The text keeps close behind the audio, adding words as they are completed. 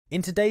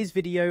In today's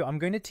video, I'm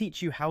going to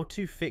teach you how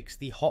to fix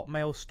the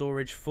Hotmail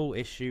storage full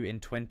issue in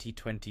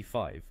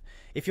 2025.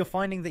 If you're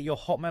finding that your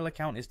Hotmail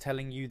account is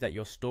telling you that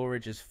your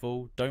storage is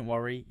full, don't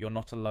worry, you're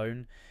not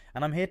alone,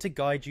 and I'm here to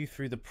guide you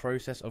through the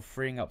process of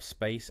freeing up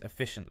space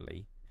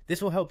efficiently.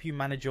 This will help you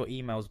manage your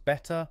emails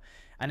better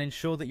and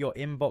ensure that your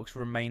inbox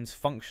remains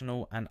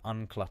functional and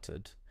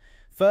uncluttered.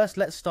 First,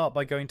 let's start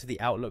by going to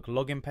the Outlook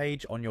login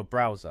page on your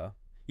browser.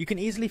 You can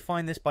easily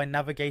find this by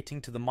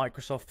navigating to the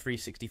Microsoft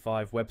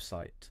 365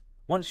 website.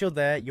 Once you're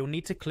there, you'll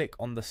need to click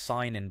on the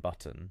Sign In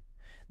button.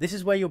 This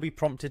is where you'll be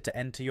prompted to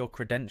enter your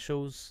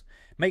credentials.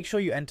 Make sure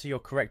you enter your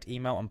correct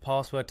email and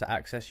password to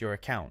access your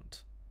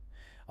account.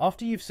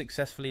 After you've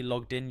successfully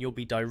logged in, you'll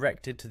be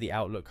directed to the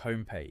Outlook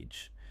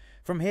homepage.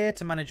 From here,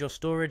 to manage your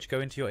storage,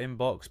 go into your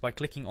inbox by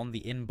clicking on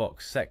the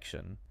Inbox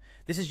section.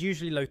 This is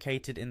usually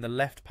located in the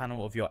left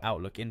panel of your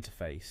Outlook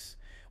interface.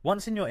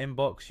 Once in your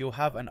inbox, you'll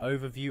have an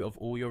overview of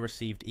all your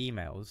received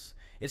emails.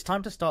 It's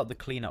time to start the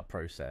cleanup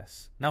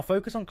process. Now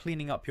focus on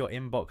cleaning up your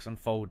inbox and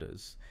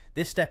folders.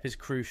 This step is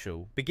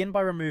crucial. Begin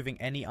by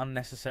removing any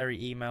unnecessary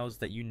emails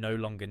that you no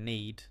longer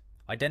need.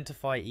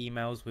 Identify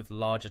emails with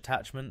large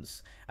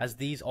attachments, as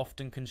these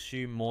often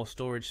consume more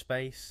storage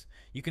space.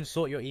 You can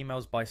sort your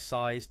emails by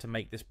size to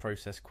make this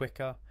process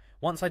quicker.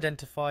 Once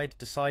identified,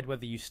 decide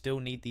whether you still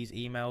need these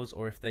emails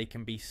or if they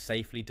can be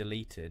safely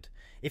deleted.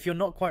 If you're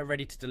not quite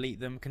ready to delete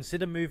them,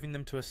 consider moving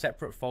them to a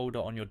separate folder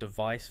on your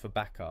device for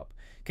backup.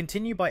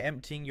 Continue by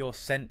emptying your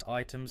sent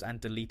items and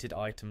deleted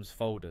items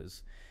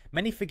folders.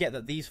 Many forget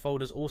that these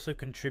folders also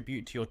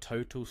contribute to your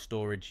total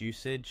storage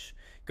usage.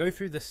 Go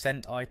through the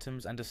sent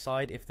items and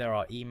decide if there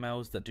are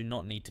emails that do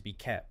not need to be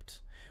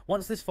kept.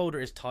 Once this folder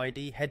is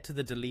tidy, head to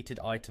the deleted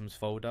items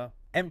folder.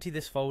 Empty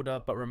this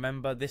folder, but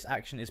remember this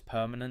action is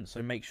permanent,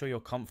 so make sure you're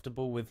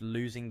comfortable with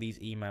losing these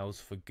emails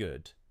for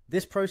good.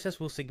 This process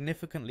will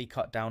significantly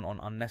cut down on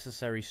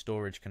unnecessary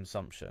storage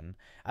consumption.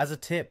 As a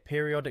tip,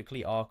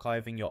 periodically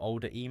archiving your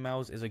older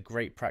emails is a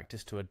great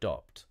practice to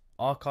adopt.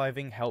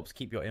 Archiving helps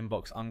keep your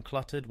inbox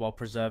uncluttered while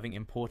preserving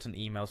important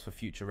emails for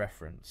future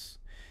reference.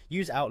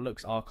 Use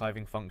Outlook's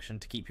archiving function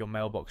to keep your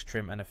mailbox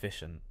trim and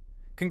efficient.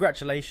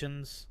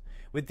 Congratulations!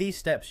 With these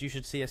steps, you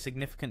should see a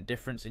significant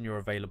difference in your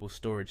available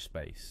storage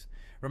space.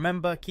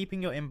 Remember,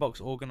 keeping your inbox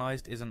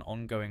organized is an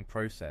ongoing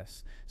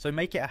process, so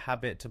make it a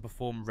habit to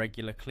perform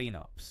regular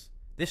cleanups.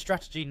 This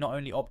strategy not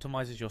only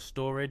optimizes your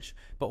storage,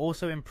 but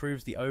also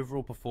improves the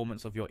overall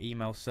performance of your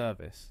email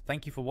service.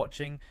 Thank you for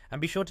watching, and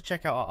be sure to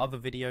check out our other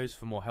videos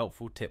for more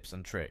helpful tips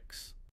and tricks.